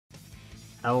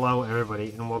Hello everybody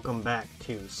and welcome back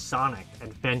to Sonic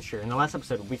Adventure. In the last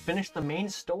episode, we finished the main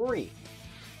story.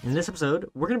 In this episode,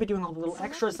 we're going to be doing all the little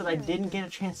extras that I didn't get a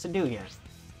chance to do yet.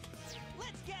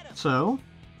 So,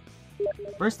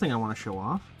 first thing I want to show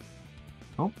off...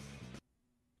 Oh,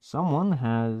 someone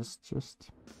has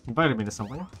just invited me to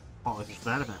something. Apologies for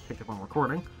that if I picked up on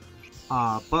recording.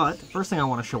 But the first thing I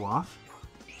want to show off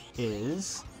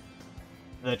is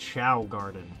the Chow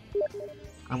Garden.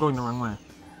 I'm going the wrong way.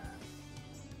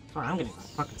 Sorry, I'm getting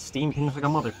fucking Steam pinged like a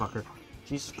motherfucker.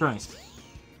 Jesus Christ.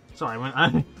 Sorry, I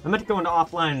meant to go into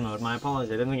offline mode. My apologies.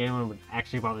 I didn't think anyone would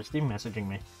actually bother Steam messaging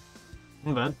me.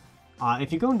 But,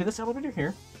 if you go into this elevator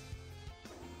here...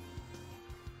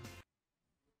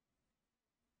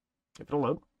 If it'll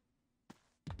load.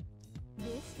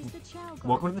 This is the Chow Garden.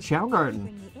 Welcome to the Chow Garden.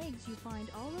 Bring the eggs you find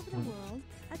all over the world,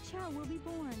 a Chow will be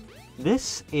born.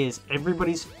 This is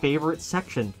everybody's favorite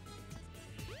section.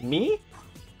 Me?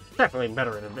 Definitely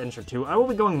better in Adventure 2. I will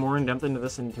be going more in depth into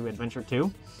this into Adventure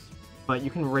 2. But you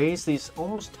can raise these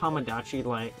almost Tamagotchi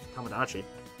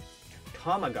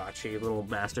little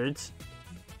bastards.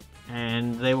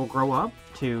 And they will grow up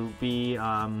to be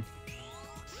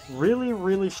really,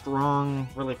 really strong.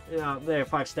 Really, they have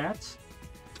 5 stats.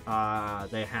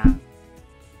 They have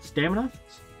stamina,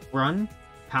 run,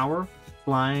 power,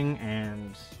 flying,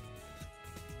 and...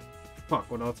 Fuck,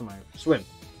 what else am I? Swim.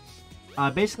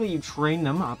 Basically, you train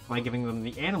them up by giving them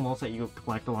the animals that you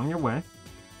collect along your way,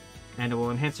 and it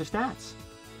will enhance their stats.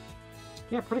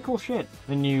 Yeah, pretty cool shit.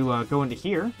 Then you go into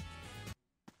here,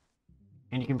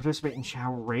 and you can participate in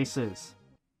Chow races.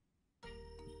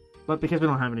 But because we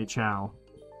don't have any Chow,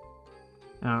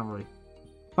 I don't really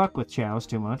fuck with Chows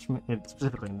too much,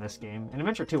 specifically in this game. In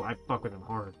Adventure 2, I fuck with them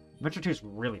hard. Adventure 2 is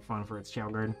really fun for its Chow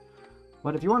Garden.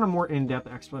 But if you want a more in-depth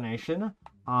explanation,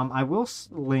 I will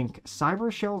link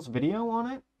Cybershell's video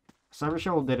on it.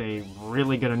 Cybershell did a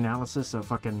really good analysis of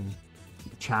fucking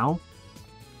Chow.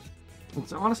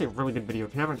 It's honestly a really good video.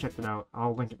 If you haven't checked it out,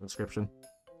 I'll link it in the description.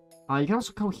 You can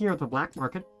also go here at the black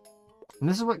market. And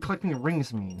this is what collecting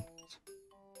rings means.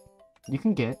 You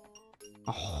can get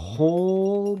a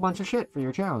whole bunch of shit for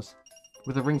your Chows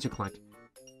with the rings you collect.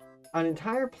 An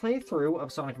entire playthrough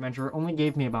of Sonic Adventure only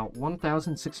gave me about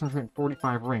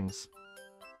 1,645 rings.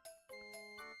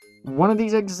 One of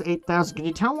these eggs is 8,000. Can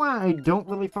you tell why I don't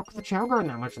really fuck with the Chow Garden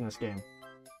that much in this game?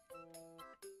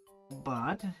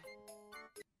 But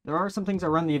there are some things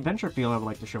around the adventure field I would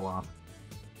like to show off.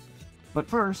 But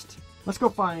first, let's go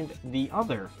find the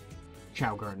other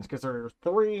Chow Gardens, because there are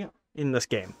 3 in this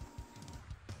game.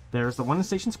 There's the one in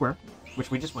Station Square,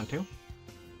 which we just went to.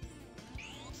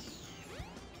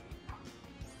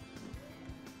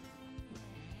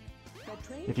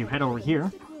 If you head over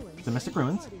here, the Mystic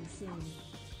Ruins.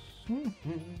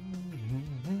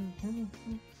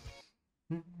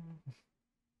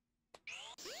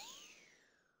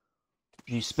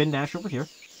 You spin dash over here.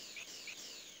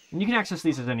 And you can access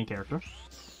these as any character.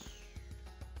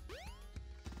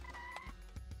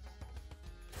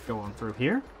 Go on through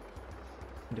here.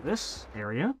 Into this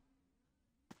area.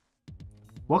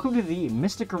 Welcome to the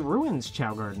Mystic Ruins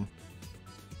Chow Garden.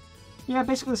 Yeah,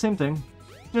 basically the same thing.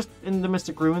 Just in the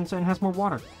Mystic Ruins and has more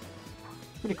water.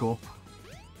 Pretty cool.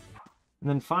 And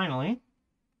then finally,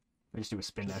 I just do a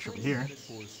spin dash over here.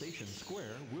 For Station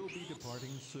Square will be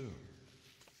departing soon.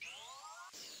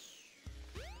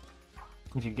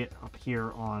 If you get up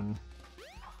here on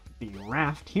the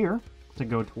raft here to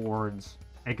go towards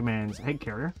Eggman's egg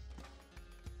carrier.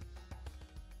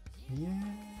 Yeah.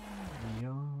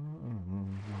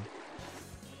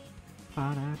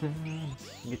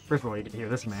 First of all, you get to hear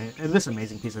this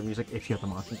amazing piece of music if you have the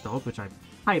mod installed, which I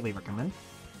highly recommend.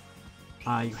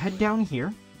 You head down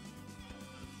here.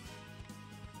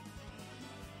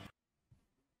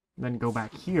 Then go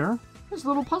back here. There's a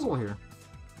little puzzle here.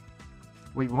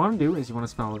 What you want to do is you want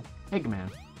to spell Eggman.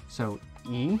 So,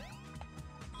 E,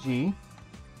 G,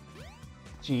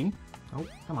 G, oh,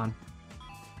 come on.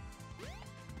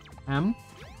 M,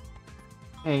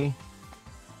 A.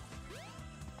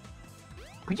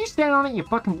 Could you stand on it, you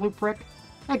fucking blue prick?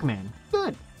 Eggman.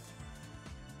 Good.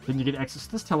 Then you get access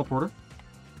to this teleporter.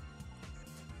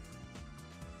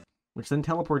 Which then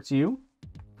teleports you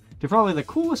to probably the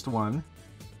coolest one.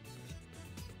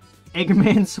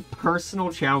 Eggman's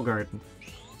personal Chow Garden.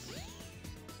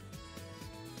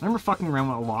 I remember fucking around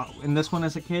a lot in this one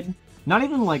as a kid. Not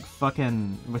even like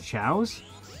fucking with Chows,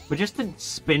 but just to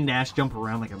spin dash jump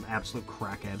around like an absolute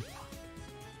crackhead.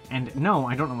 And no,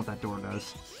 I don't know what that door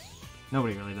does.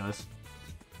 Nobody really does.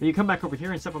 But you come back over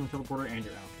here and step on the teleporter and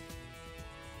you're out.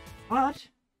 But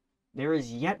there is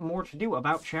yet more to do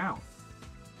about Chow.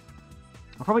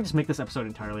 I'll probably just make this episode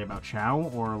entirely about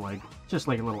Chow, or like just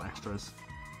like little extras.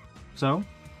 So,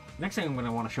 next thing I'm going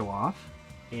to want to show off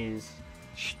is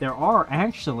there are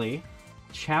actually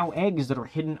Chow eggs that are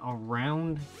hidden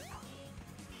around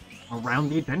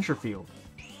the adventure field.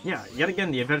 Yeah, yet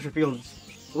again, the adventure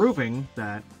field's proving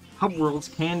that hub worlds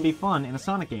can be fun in a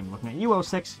Sonic game. Looking at you,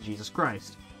 06, Jesus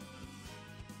Christ.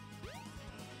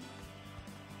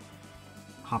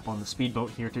 Hop on the speedboat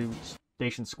here to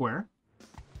Station Square.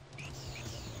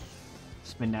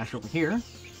 Spin dash over here.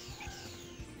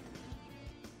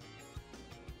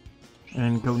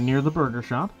 And go near the burger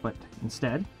shop, but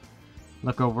instead,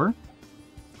 look over.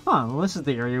 Huh, well this is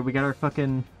the area we got our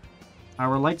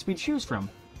Lightspeed shoes from.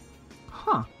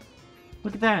 Huh,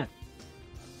 look at that.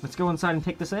 Let's go inside and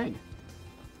take this egg.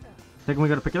 Second we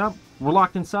go to pick it up, we're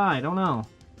locked inside, oh no.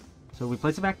 So we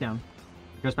place it back down.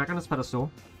 It goes back on its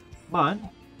pedestal. But,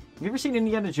 have you ever seen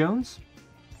Indiana Jones?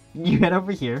 You head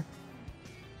over here,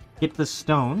 get the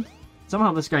stone.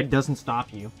 Somehow this guy doesn't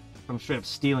stop you from straight up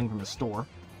stealing from the store.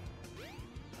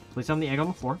 Place down the egg on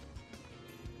the floor.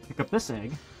 Pick up this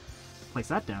egg. Place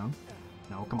that down.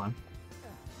 No, come on.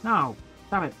 No!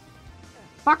 Stop it!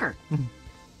 Fucker!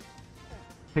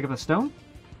 Pick up the stone.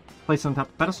 Place it on top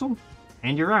of the pedestal.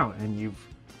 And you're out. And you've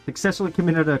successfully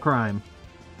committed a crime.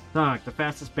 Sonic, the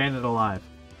fastest bandit alive.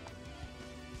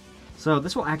 So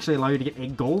this will actually allow you to get a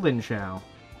golden Chow.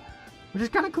 Which is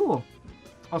kind of cool.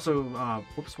 Also,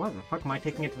 whoops, why the fuck am I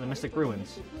taking it to the Mystic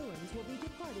Ruins?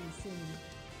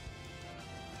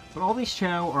 But all these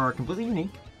Chow are completely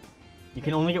unique. You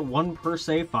can only get one per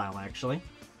save file, actually.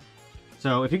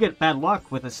 So if you get bad luck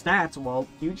with the stats, well,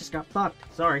 you just got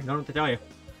fucked. Sorry, don't know what to tell you.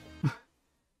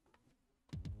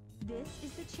 This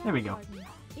is the Chow There we go. Garden.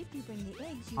 If you bring the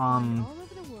eggs you find all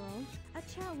over the world, a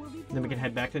Chow will be born. Then we can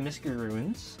head back to the Mystic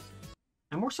Ruins.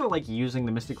 I'm more so like using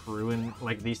the Mystic Ruin,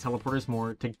 like these teleporters,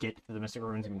 more to get to the Mystic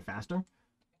Ruins even faster.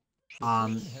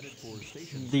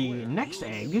 The next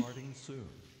egg,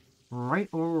 right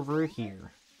over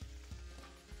here.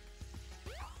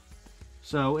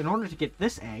 So, in order to get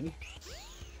this egg,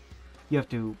 you have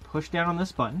to push down on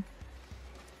this button,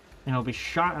 and it'll be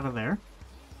shot out of there,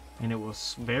 and it will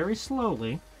very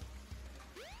slowly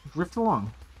drift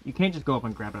along. You can't just go up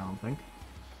and grab it, I don't think.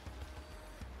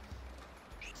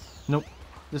 Nope.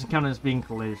 Doesn't count as being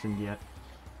collisioned yet,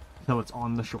 until it's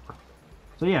on the shore.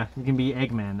 So yeah, you can be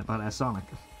Eggman, but as Sonic.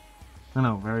 I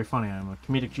know, very funny, I'm a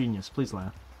comedic genius, please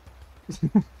laugh.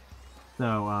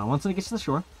 So, once it gets to the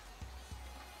shore,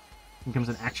 it becomes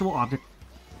an actual object.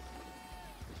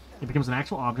 It becomes an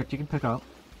actual object you can pick up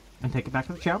and take it back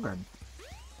to the Chow Garden.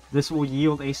 This will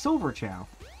yield a silver Chow.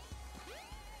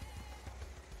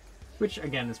 Which,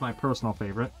 again, is my personal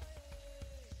favorite.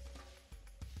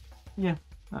 Yeah.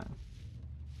 I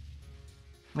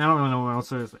don't really know what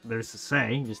else there's to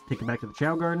say. Just take it back to the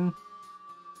Chow Garden,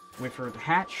 wait for it to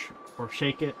hatch, or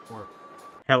shake it, or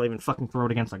hell, even fucking throw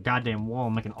it against a goddamn wall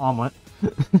and make an omelet.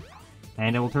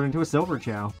 And it will turn into a silver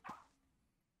Chow.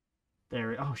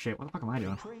 There. Oh shit, what the fuck am I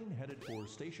doing? Train headed for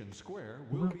Station Square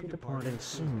will be departing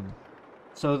soon.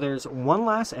 So there's one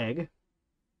last egg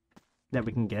that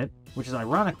we can get, which is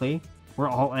ironically where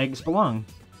all eggs belong,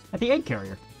 at the egg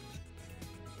carrier.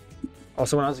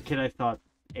 Also, when I was a kid, I thought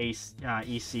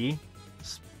EC,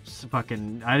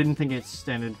 fucking, I didn't think it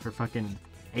stood for fucking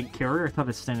egg carrier. I thought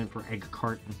it stood for egg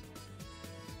carton.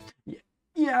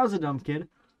 Yeah, I was a dumb kid.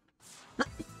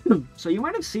 So you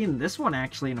might have seen this one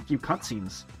actually in a few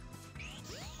cutscenes.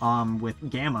 With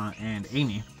Gamma and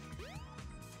Amy.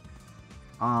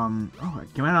 Oh,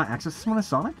 can I not access this one as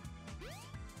Sonic?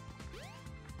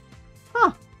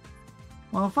 Huh.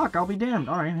 Well, fuck, I'll be damned.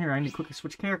 Alright, here, I need to quickly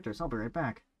switch characters. I'll be right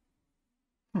back.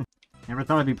 Never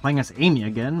thought I'd be playing as Amy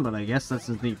again, but I guess this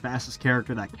is the fastest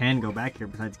character that can go back here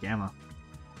besides Gamma.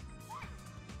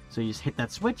 So you just hit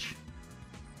that switch.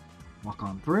 Walk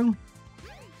on through.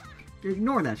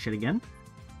 Ignore that shit again.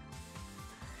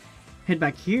 Head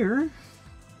back here.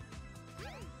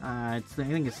 I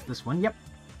think it's this one. Yep.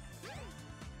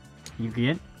 You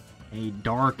get a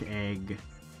dark egg.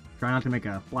 Try not to make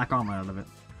a black omelet out of it.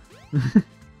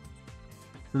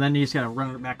 So then you just gotta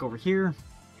run it back over here.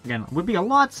 Again, it would be a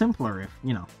lot simpler if,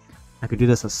 you know, I could do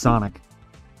this as Sonic.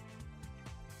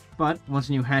 But once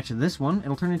you hatch this one,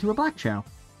 it'll turn into a black Chow.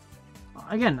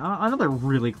 Again, another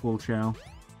really cool Chow.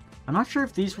 I'm not sure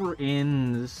if these were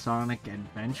in Sonic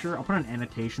Adventure. I'll put an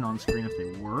annotation on screen if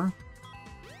they were.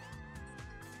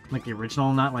 Like the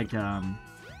original, not like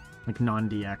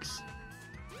non-DX.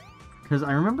 Because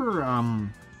I remember, I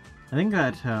think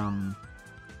that,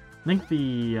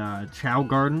 the Chow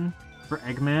Garden for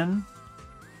Eggman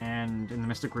and in the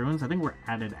Mystic Ruins, I think were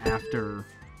added after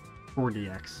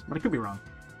 4DX. But I could be wrong.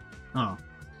 Oh.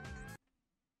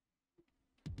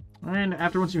 And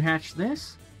after once you hatch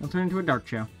this, it'll turn into a dark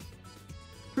chow.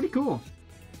 Pretty cool.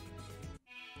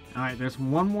 Alright, there's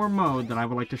one more mode that I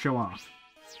would like to show off.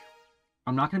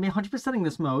 I'm not going to be 100%ing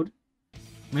this mode,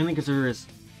 mainly because there is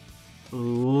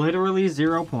literally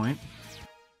 0 point,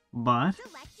 but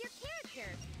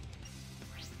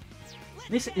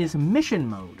this is mission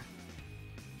mode.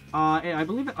 I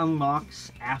believe it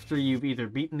unlocks after you've either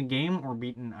beaten the game or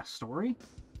beaten a story.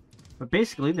 But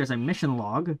basically, there's a mission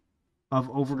log of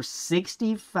over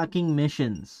 60 fucking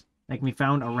missions that can be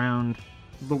found around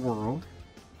the world.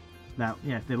 That,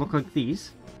 yeah, they look like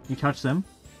these. You touch them.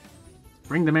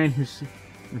 Bring the man who's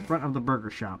in front of the burger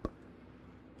shop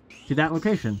to that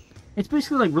location. It's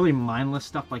basically like really mindless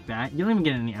stuff like that. You don't even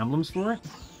get any emblems for it.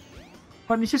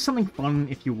 But it's just something fun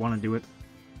if you want to do it.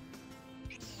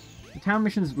 The town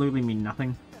missions literally mean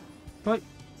nothing. But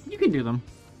you can do them.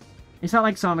 It's not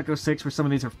like Sonic 06 where some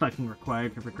of these are fucking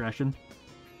required for progression.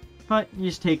 But you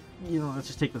just take, let's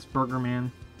just take this Burger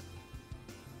Man.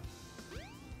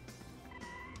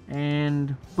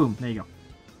 And boom, there you go.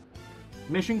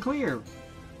 Mission clear!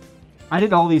 I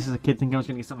did all these as a kid thinking I was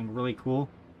going to get something really cool.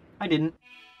 I didn't.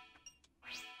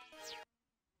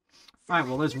 Alright,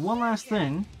 well there's one last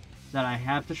thing that I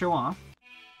have to show off.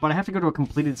 But I have to go to a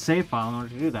completed save file in order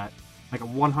to do that. Like a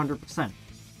 100%.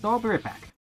 So I'll be right back.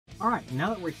 Alright, now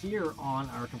that we're here on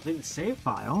our completed save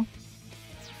file,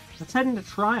 let's head into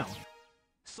trial.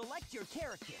 Select your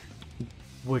character.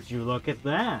 Would you look at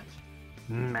that?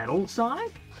 Metal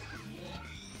Sonic?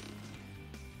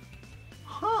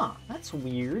 Huh, that's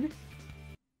weird.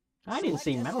 I didn't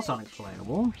see Metal Sonic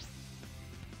playable.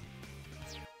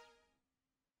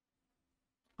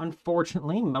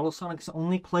 Unfortunately, Metal Sonic is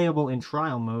only playable in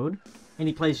trial mode, and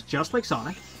he plays just like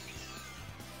Sonic.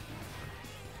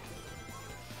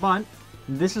 But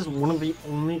this is one of the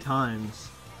only times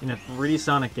in a 3D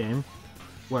Sonic game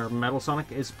where Metal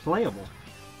Sonic is playable.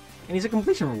 And he's a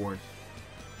completion reward.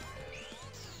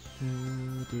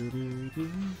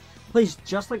 Plays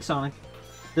just like Sonic.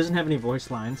 Doesn't have any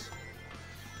voice lines.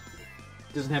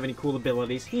 Doesn't have any cool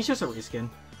abilities. He's just a reskin.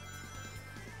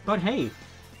 But hey,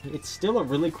 it's still a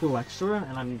really cool extra,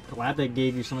 and I'm glad they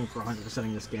gave you something for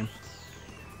 100%ing this game.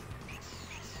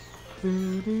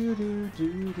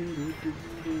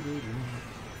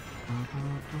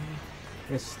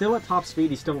 It's still at top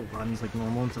speed, he still runs like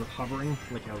normal instead of hovering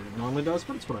like how he normally does,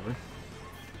 but it's whatever.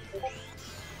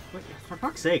 But for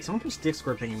fuck's sake, someone keeps dick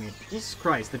scripting me. Jesus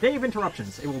Christ, the day of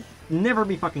interruptions. It will never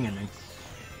be fucking ending.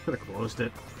 Could have closed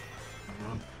it.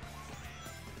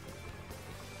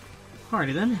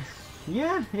 Alrighty then.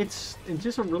 Yeah, it's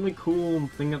just a really cool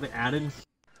thing that they added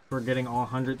for getting all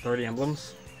 130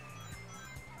 emblems.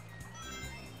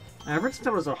 I originally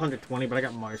thought it was 120, but I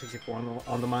got Mario 64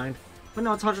 on the mind. But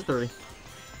no, it's 130.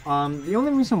 The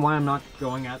only reason why I'm not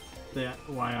going at that,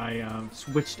 why I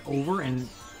switched over and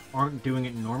aren't doing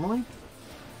it normally,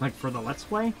 like for the Let's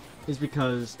Play, is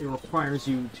because it requires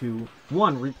you to,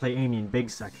 one, replay Amy in big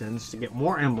sections to get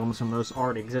more emblems from those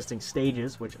already existing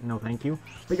stages, which, no thank you,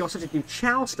 but you also have to do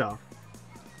Chow stuff.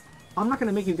 I'm not going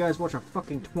to make you guys watch a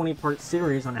fucking 20-part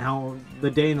series on how the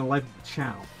day in the life of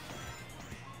Chow.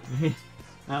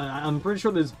 I'm pretty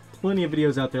sure there's plenty of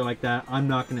videos out there like that.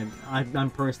 I'm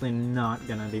personally not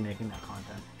gonna be making that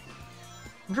content.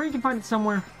 I'm sure you can find it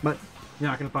somewhere, but you're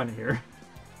not gonna find it here.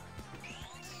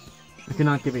 I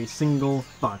cannot give a single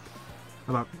fuck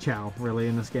about Chow, really,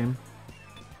 in this game.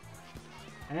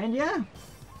 And yeah,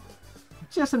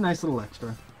 just a nice little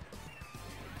extra.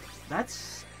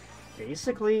 That's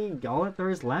basically all that there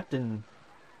is left in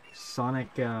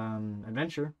Sonic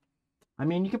Adventure. I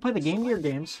mean, you can play the Game Gear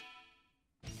games,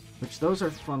 which those are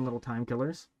fun little time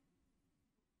killers.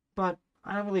 But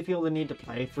I don't really feel the need to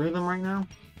play through them right now.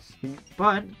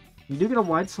 But you do get a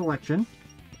wide selection.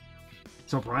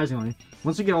 Surprisingly.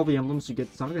 Once you get all the emblems, you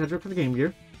get Sonic the Hedgehog for the Game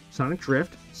Gear, Sonic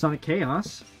Drift, Sonic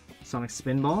Chaos, Sonic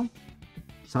Spinball,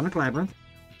 Sonic Labyrinth,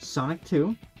 Sonic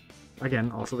 2,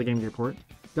 again, also the Game Gear port,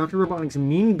 Dr. Robotnik's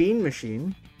Mean Bean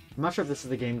Machine, I'm not sure if this is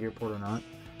the Game Gear port or not,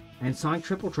 and Sonic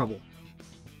Triple Trouble.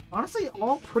 Honestly,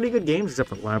 all pretty good games except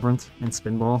for Labyrinth and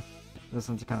Spinball. This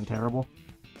one's kind of terrible.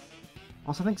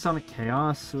 Also, I think Sonic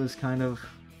Chaos was kind of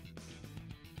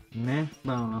meh,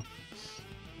 but I don't know.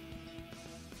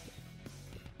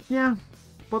 Yeah,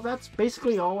 but that's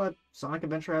basically all that Sonic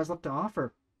Adventure has left to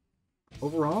offer.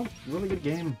 Overall, really good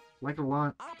game. Like it a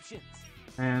lot. Options.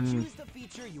 And Choose the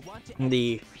feature you want to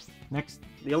the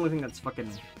only thing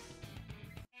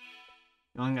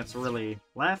that's really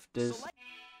left is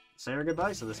say our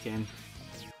goodbyes to this game.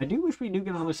 I do wish we do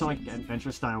get another Sonic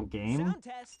Adventure style game. Sound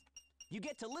test. You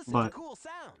get to listen But- to cool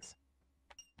sounds.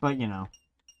 But, you know,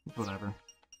 whatever.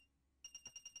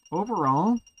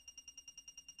 Overall,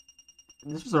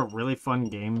 this was a really fun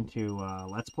game to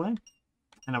let's play,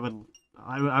 and I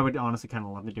would honestly kind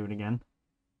of love to do it again.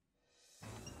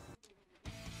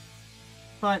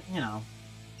 But you know,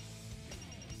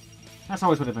 that's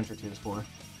always what Adventure 2 is for.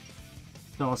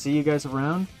 So I'll see you guys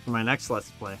around for my next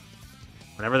let's play,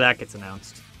 whenever that gets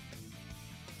announced.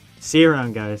 See you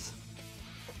around, guys.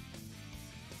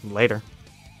 Later.